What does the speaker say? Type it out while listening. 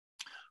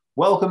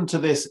Welcome to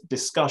this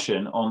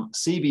discussion on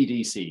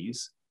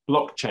CBDCs,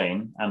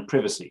 blockchain and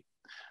privacy.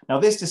 Now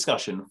this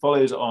discussion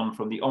follows on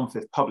from the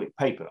OMFIF public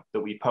paper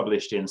that we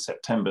published in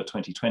September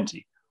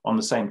 2020 on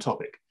the same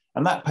topic.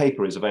 And that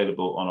paper is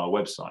available on our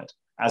website,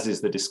 as is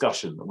the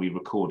discussion that we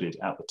recorded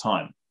at the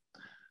time.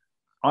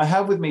 I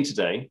have with me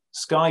today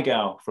Sky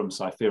Gao from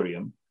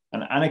Cypherium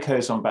and Anikó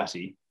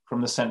Szombati from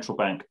the Central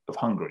Bank of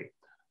Hungary.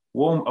 A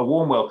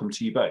warm welcome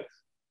to you both.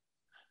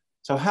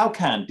 So how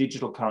can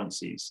digital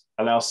currencies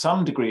allow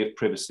some degree of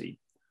privacy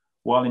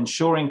while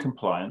ensuring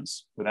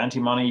compliance with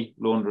anti-money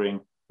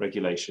laundering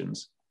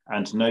regulations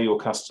and know your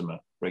customer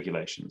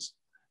regulations?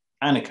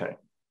 Anikó.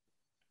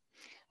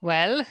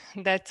 Well,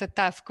 that's a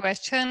tough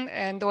question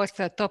and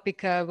also a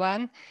topical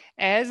one,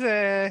 as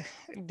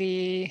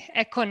the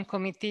Econ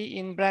Committee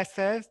in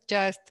Brussels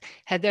just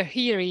had a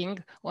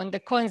hearing on the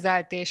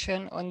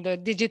consultation on the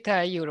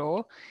digital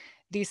euro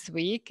this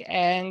week,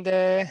 and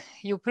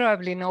you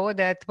probably know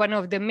that one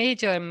of the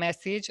major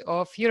messages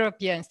of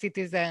European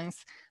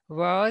citizens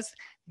was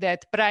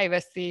that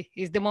privacy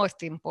is the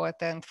most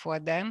important for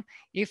them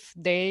if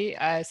they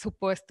are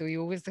supposed to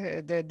use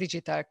the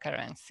digital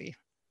currency.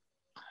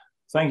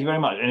 Thank you very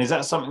much. And is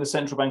that something the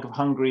Central Bank of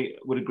Hungary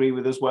would agree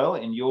with as well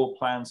in your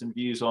plans and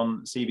views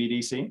on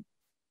CBDC?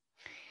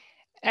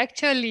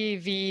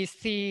 Actually, we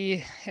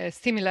see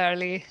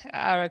similarly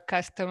our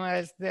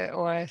customers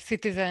or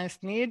citizens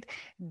need.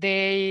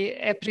 They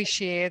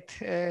appreciate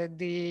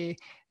the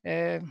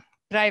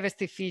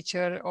privacy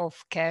feature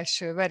of cash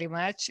very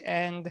much.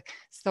 And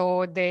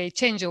so they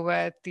change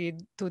over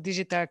to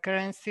digital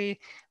currency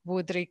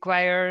would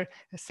require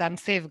some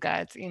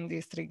safeguards in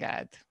this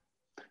regard.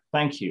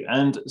 Thank you.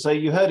 And so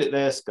you heard it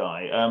there,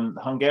 Sky.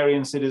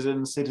 Hungarian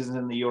citizens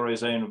in the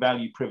Eurozone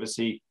value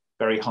privacy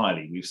very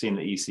highly. We've seen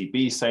the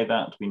ECB say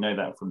that. We know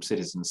that from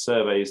citizen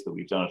surveys that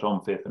we've done at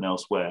OMFIF and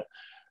elsewhere.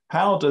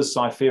 How does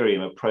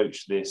Cypherium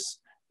approach this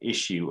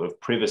issue of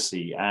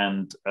privacy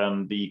and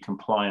the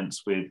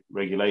compliance with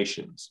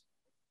regulations?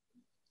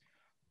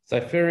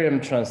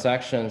 Cypherium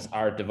transactions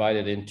are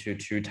divided into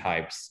two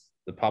types,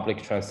 the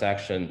public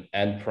transaction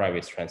and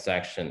private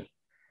transaction.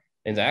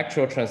 In the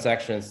actual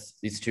transactions,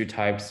 these two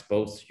types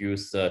both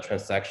use a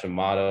transaction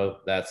model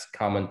that's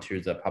common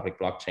to the public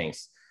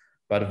blockchains,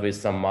 but with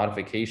some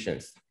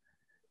modifications.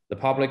 The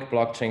public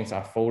blockchains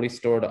are fully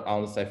stored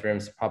on the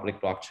Cypherium's public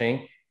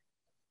blockchain,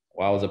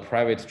 while the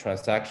private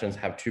transactions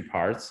have two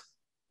parts.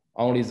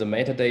 Only the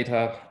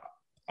metadata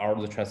or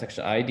the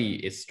transaction ID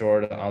is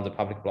stored on the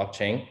public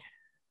blockchain,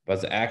 but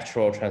the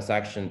actual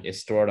transaction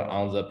is stored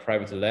on the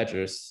private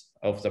ledgers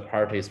of the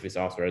parties with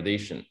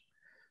authorization.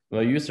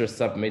 When a user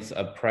submits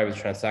a private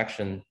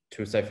transaction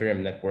to Cypherium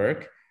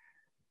network,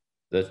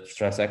 the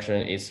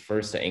transaction is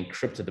first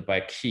encrypted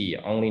by key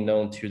only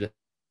known to the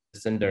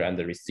sender and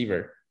the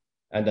receiver,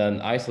 and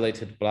an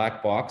isolated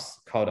black box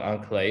called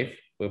enclave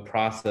will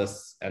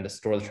process and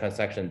store the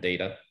transaction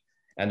data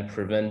and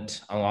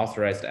prevent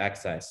unauthorized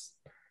access.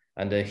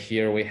 And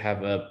here we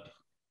have an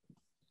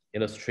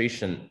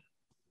illustration.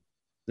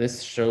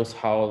 This shows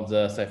how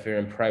the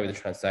Cypherium private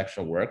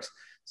transaction works.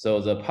 So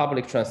the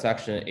public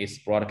transaction is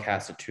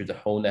broadcasted to the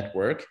whole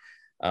network,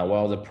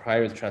 while the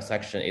private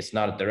transaction is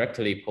not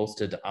directly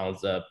posted on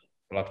the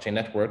blockchain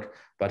network,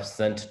 but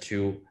sent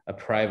to a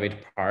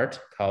private part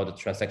called the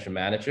transaction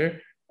manager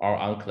or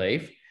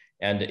enclave.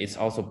 And it's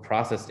also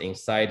processed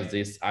inside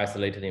this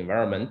isolated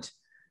environment.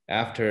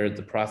 After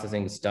the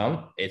processing is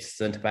done, it's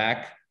sent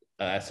back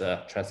as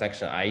a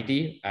transaction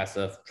ID, as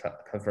a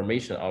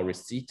confirmation or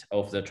receipt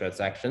of the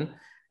transaction.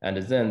 And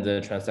then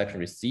the transaction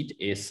receipt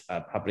is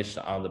published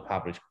on the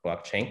public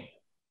blockchain.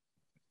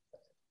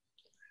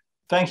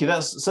 Thank you.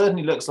 That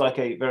certainly looks like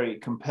a very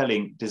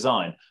compelling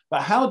design.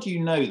 But how do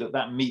you know that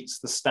that meets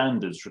the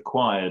standards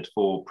required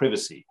for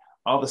privacy?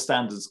 Are the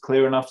standards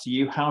clear enough to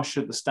you? How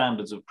should the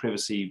standards of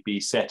privacy be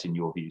set in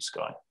your view,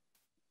 Sky?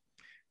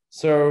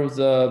 So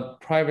the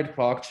private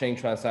blockchain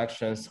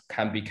transactions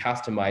can be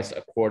customized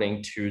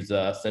according to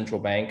the central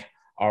bank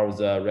or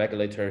the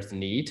regulator's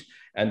need.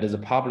 And the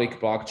public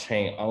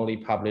blockchain only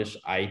publish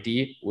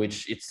ID,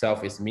 which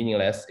itself is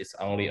meaningless. It's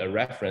only a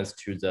reference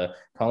to the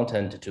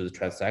content to the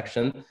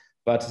transaction.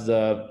 But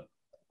the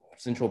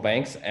central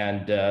banks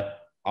and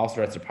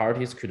authorized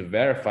parties could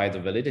verify the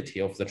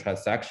validity of the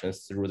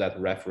transactions through that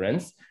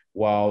reference,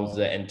 while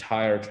the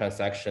entire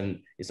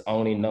transaction is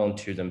only known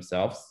to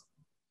themselves.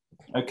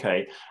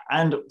 Okay.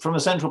 And from a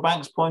central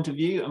bank's point of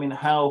view, I mean,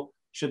 how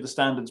should the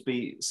standards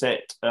be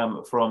set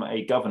from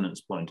a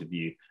governance point of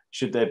view?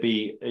 Should it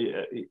be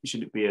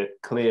a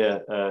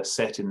clear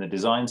set in the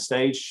design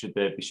stage? Should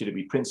it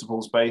be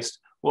principles based?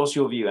 What's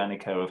your view,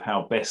 Anikó, of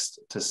how best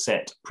to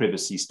set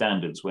privacy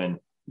standards when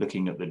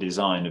looking at the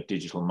design of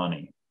digital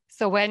money?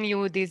 So when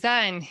you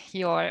design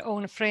your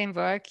own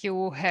framework,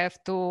 you have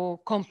to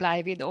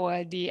comply with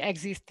all the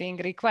existing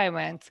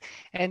requirements.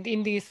 And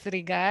in this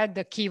regard,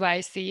 the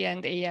KYC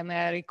and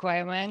AML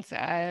requirements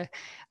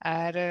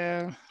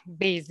are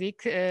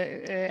basic.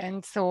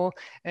 And so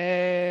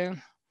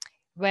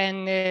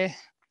when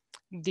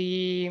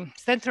the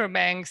central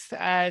banks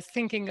are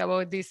thinking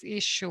about this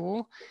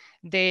issue,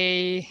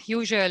 they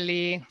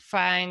usually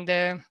find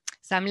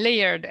some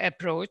layered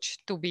approach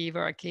to be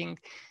working.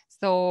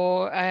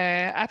 So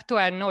up to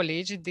our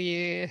knowledge,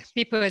 the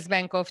People's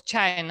Bank of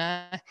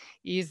China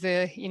is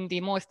in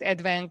the most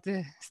advanced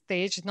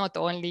stage, not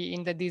only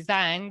in the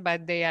design,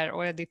 but they are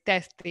already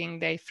testing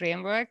their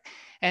framework,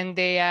 and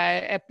they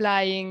are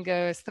applying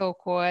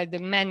so-called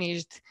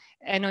managed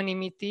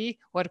anonymity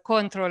or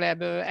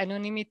controllable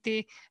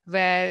anonymity,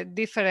 where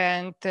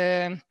different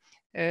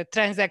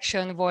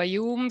transaction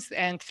volumes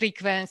and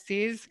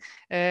frequencies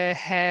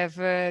have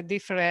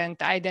different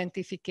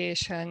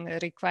identification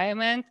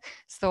requirements.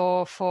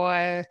 So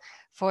for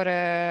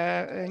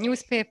a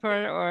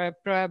newspaper or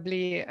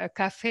probably a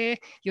cafe,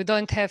 you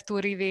don't have to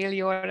reveal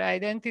your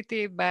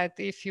identity, but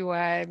if you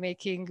are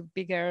making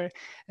bigger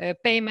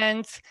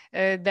payments,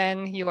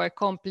 then your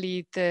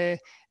complete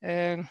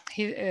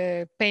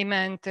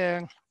payment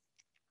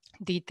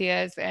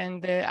details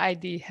and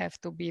ID have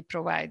to be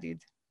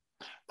provided.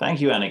 Thank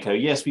you, Anikó.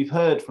 Yes, we've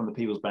heard from the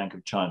People's Bank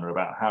of China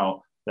about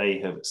how they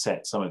have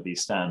set some of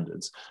these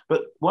standards.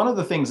 But one of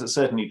the things that's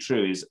certainly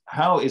true is,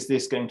 how is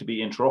this going to be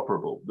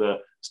interoperable? The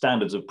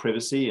standards of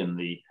privacy and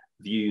the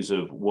views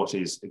of what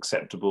is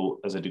acceptable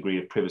as a degree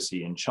of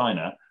privacy in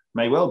China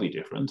may well be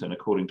different, and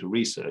according to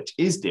research,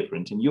 is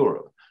different in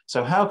Europe.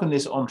 So how can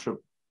this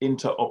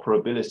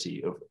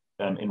interoperability of,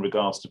 in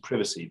regards to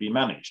privacy be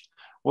managed?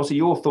 What are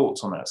your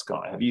thoughts on that,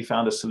 Sky? Have you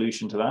found a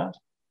solution to that?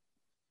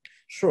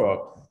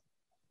 Sure.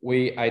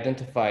 We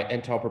identify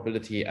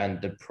interoperability and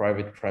the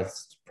private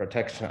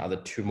protection are the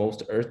two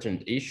most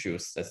urgent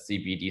issues that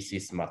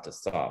CBDCs must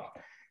solve.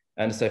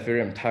 And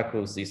Cypherium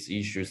tackles these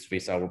issues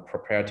with our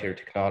proprietary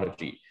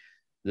technology,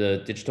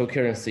 the Digital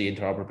Currency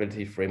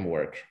Interoperability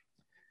Framework.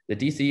 The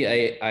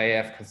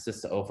DCIF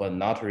consists of a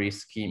notary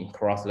scheme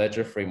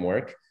cross-ledger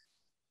framework,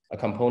 a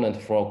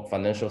component for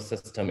financial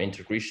system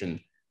integration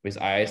with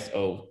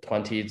ISO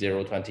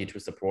 20022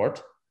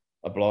 support,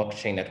 a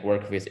blockchain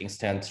network with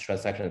instant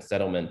transaction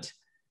settlement,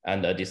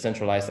 and a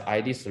decentralized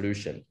ID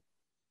solution.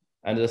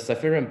 And the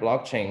Cypherium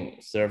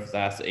blockchain serves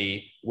as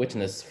a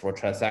witness for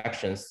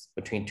transactions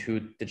between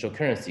two digital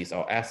currencies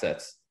or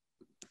assets.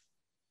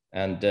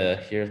 And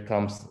here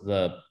comes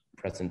the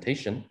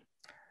presentation.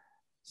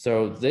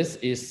 So this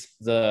is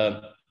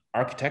the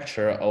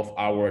architecture of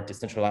our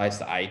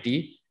decentralized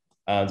ID.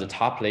 The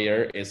top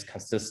layer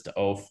consists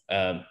of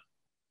the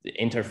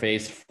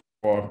interface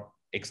for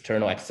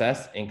external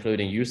access,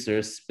 including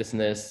users,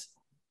 business,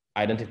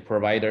 identity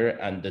provider,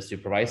 and the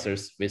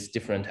supervisors with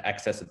different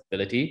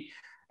accessibility.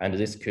 And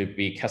this could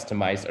be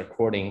customized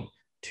according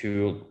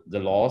to the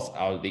laws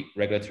or the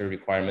regulatory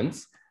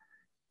requirements.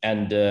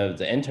 And the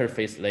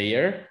interface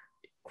layer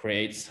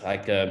creates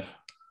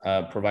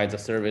provides a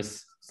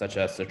service such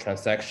as the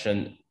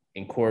transaction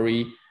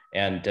inquiry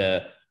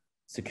and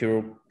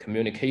secure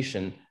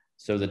communication.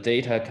 So the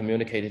data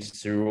communicated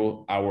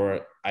through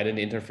our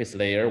identity interface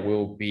layer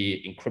will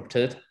be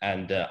encrypted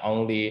and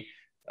only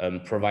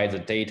provide the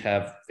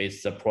data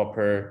with the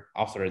proper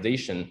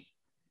authorization.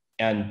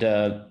 And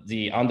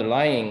the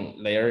underlying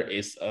layer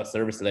is a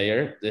service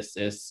layer. This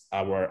is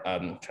our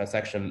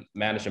transaction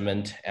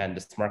management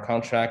and smart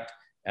contract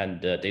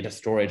and data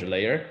storage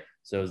layer.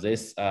 So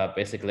this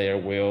basic layer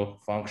will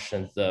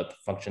function the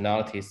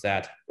functionalities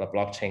that the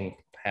blockchain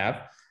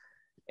have.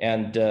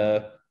 And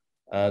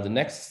the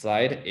next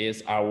slide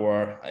is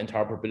our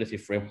interoperability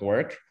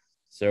framework.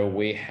 So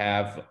we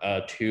have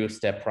a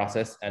two-step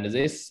process, and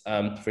this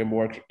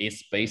framework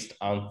is based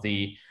on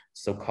the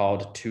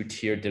so-called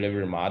two-tier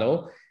delivery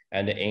model.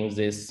 And in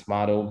this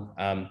model,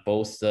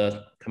 both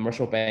the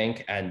commercial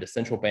bank and the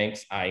central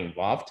banks are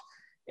involved.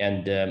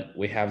 And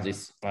we have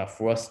this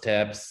 4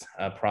 steps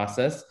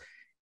process.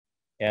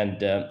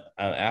 And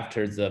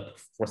after the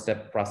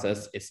 4-step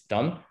process is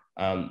done,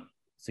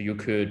 so you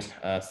could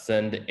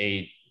send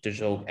a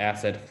digital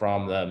asset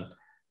from the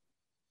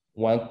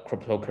one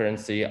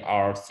cryptocurrency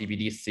or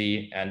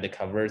CBDC and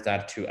convert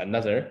that to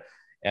another.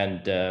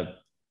 And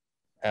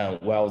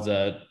while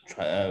the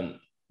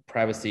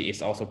privacy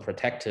is also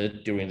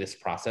protected during this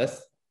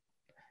process.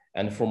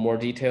 And for more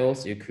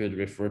details, you could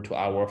refer to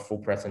our full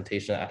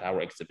presentation at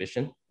our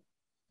exhibition.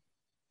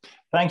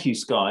 Thank you,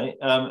 Sky.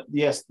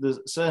 Yes, there's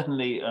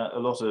certainly a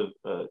lot of,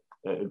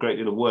 a great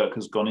deal of work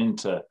has gone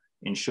into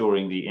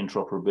ensuring the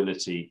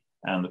interoperability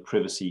and the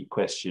privacy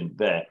question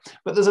there.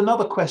 But there's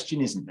another question,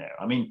 isn't there?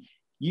 I mean,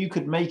 you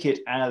could make it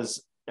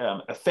as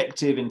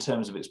effective in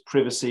terms of its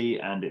privacy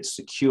and its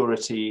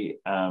security,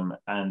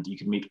 and you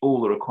can meet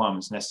all the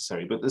requirements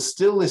necessary, but there's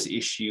still this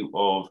issue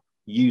of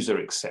user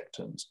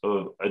acceptance,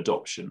 of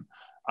adoption.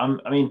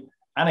 I mean,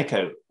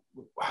 Anikó,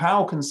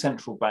 how can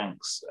central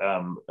banks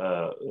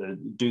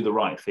do the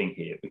right thing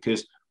here?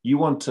 Because you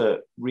want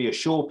to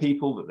reassure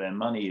people that their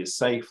money is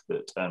safe,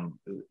 that and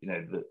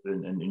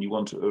you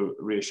want to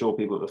reassure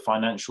people that the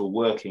financial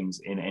workings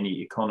in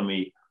any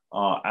economy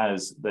are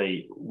as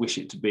they wish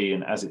it to be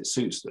and as it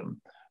suits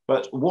them.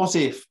 But what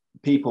if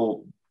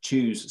people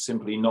choose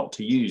simply not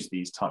to use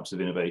these types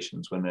of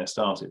innovations when they're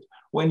started?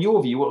 Well, in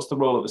your view, what's the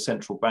role of a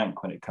central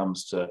bank when it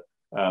comes to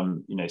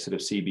sort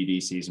of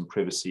CBDCs and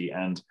privacy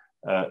and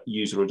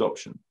user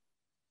adoption?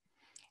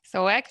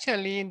 So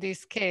actually, in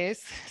this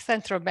case,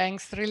 central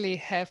banks really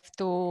have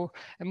to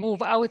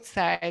move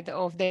outside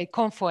of their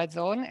comfort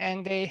zone,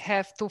 and they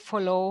have to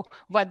follow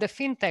what the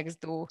fintechs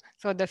do.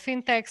 So the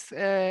fintechs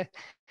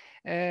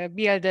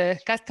build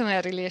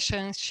customer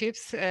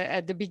relationships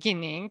at the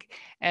beginning.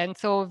 And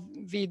so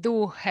we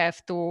do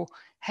have to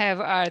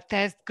have our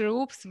test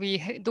groups.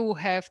 We do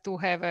have to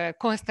have a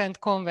constant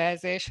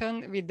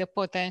conversation with the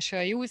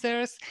potential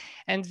users,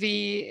 and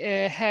we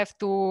have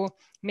to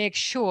make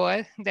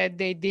sure that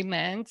their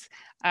demands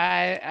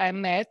are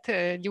met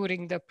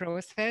during the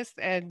process,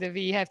 and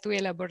we have to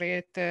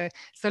elaborate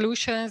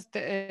solutions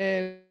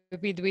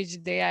with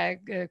which they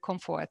are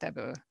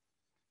comfortable.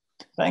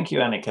 Thank you,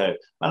 Anikó.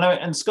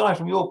 And Sky,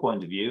 from your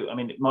point of view, I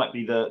mean, it might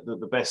be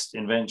the best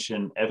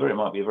invention ever. It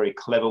might be a very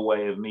clever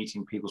way of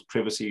meeting people's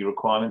privacy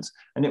requirements,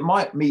 and it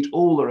might meet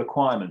all the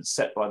requirements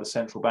set by the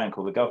central bank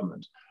or the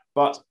government.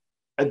 But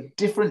a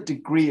different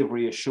degree of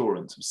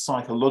reassurance,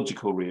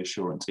 psychological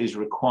reassurance, is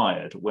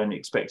required when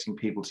expecting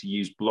people to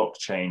use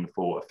blockchain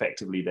for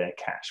effectively their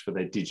cash, for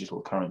their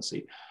digital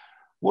currency.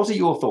 What are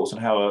your thoughts on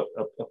how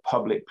a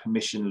public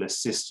permissionless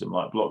system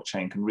like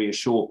blockchain can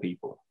reassure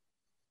people?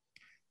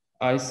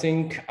 I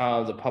think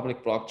the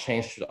public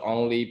blockchain should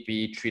only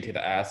be treated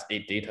as a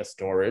data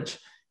storage,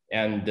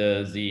 and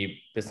the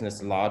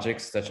business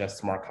logic, such as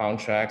smart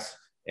contracts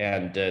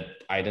and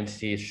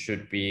identity,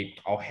 should be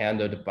all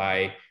handled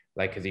by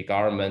like the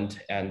government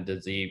and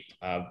the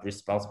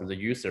responsible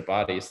user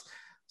bodies.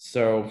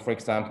 So for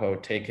example,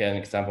 take an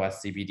example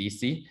as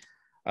CBDC.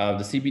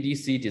 The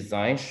CBDC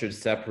design should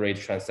separate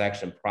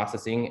transaction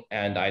processing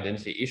and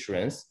identity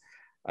issuance.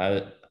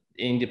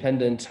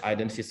 Independent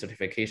identity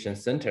certification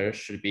center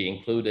should be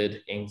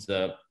included in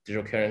the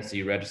digital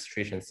currency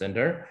registration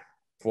center,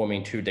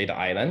 forming 2 data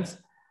islands.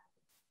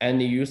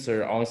 Any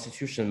user or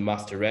institution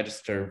must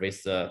register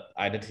with the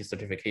identity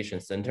certification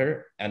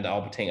center and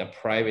obtain a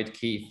private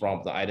key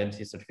from the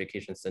identity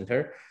certification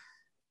center,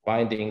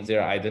 binding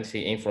their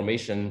identity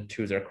information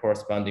to their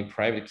corresponding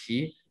private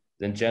key,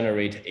 then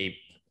generate a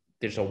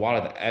digital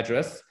wallet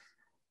address.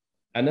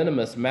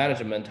 Anonymous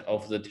management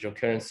of the digital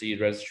currency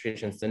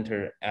registration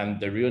center and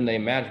the real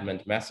name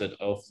management method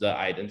of the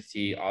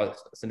identity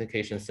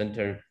authentication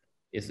center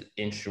is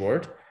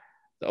ensured.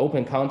 The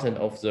open content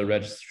of the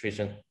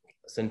registration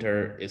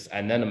center is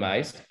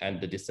anonymized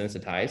and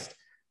desensitized.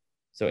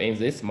 So in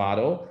this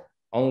model,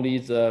 only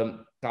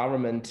the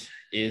government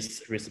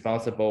is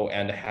responsible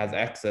and has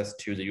access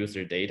to the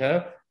user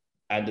data,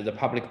 and the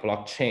public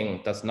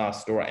blockchain does not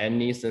store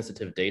any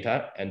sensitive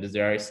data, and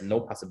there is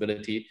no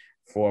possibility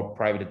for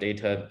private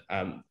data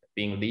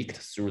being leaked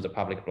through the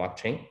public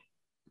blockchain.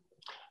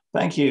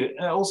 Thank you.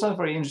 Also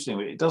very interesting,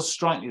 it does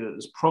strike me that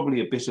there's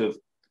probably a bit of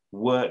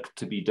work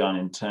to be done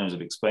in terms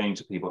of explaining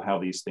to people how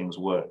these things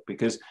work,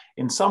 because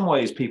in some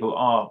ways people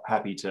are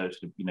happy to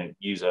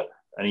use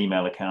an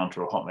email account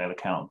or a Hotmail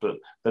account, but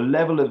the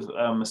level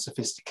of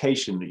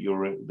sophistication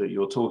that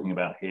you're talking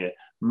about here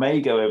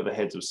may go over the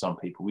heads of some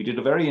people. We did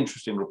a very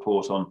interesting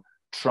report on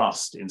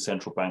trust in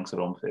central banks at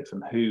OMFIF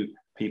and who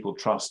people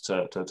trust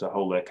to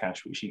hold their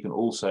cash, which you can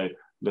also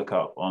look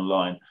up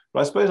online. But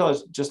I suppose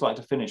I'd just like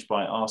to finish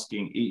by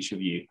asking each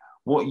of you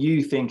what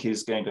you think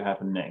is going to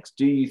happen next.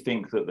 Do you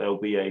think that there'll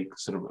be a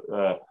sort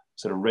of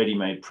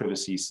ready-made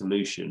privacy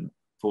solution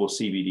for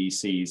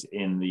CBDCs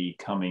in the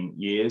coming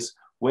years?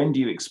 When do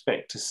you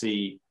expect to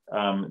see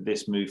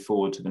this move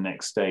forward to the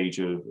next stage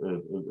of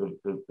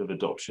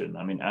adoption?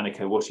 I mean,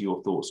 Anikó, what are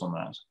your thoughts on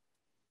that?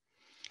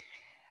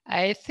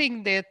 I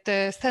think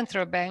that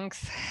central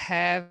banks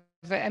have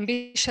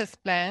ambitious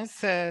plans.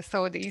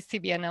 So the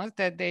ECB announced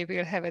that they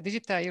will have a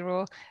digital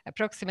euro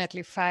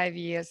approximately 5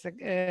 years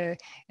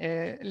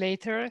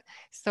later.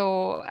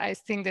 So I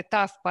think the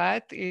tough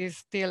part is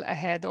still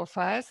ahead of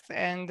us,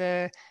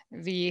 and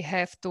we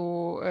have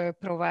to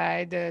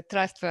provide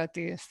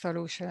trustworthy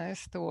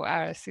solutions to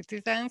our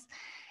citizens.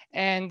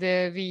 And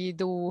we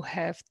do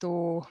have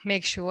to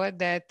make sure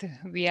that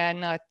we are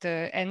not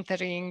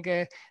entering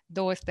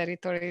those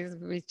territories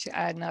which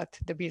are not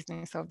the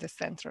business of the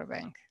central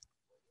bank.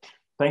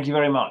 Thank you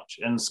very much.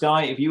 And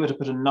Sky, if you were to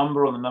put a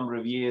number on the number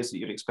of years that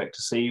you'd expect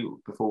to see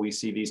before we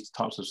see these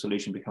types of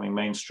solution becoming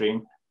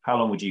mainstream, how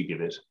long would you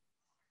give it?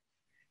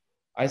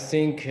 I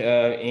think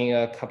in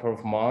a couple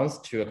of months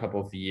to a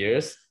couple of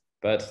years,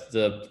 but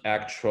the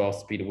actual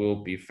speed will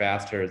be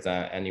faster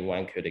than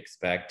anyone could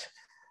expect.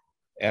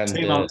 And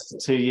 2 months to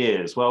 2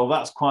 years. Well,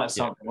 that's quite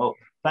something. Yeah. Well,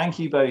 thank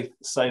you both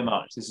so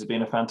much. This has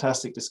been a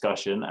fantastic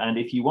discussion. And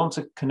if you want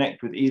to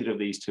connect with either of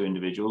these two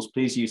individuals,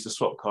 please use the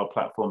Swapcard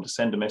platform to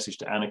send a message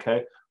to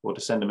Anikó, or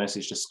to send a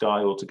message to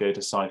Sky, or to go to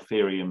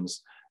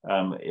Cypherium's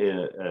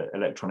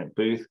electronic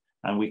booth,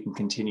 and we can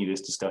continue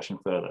this discussion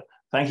further.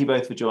 Thank you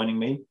both for joining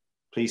me.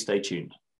 Please stay tuned.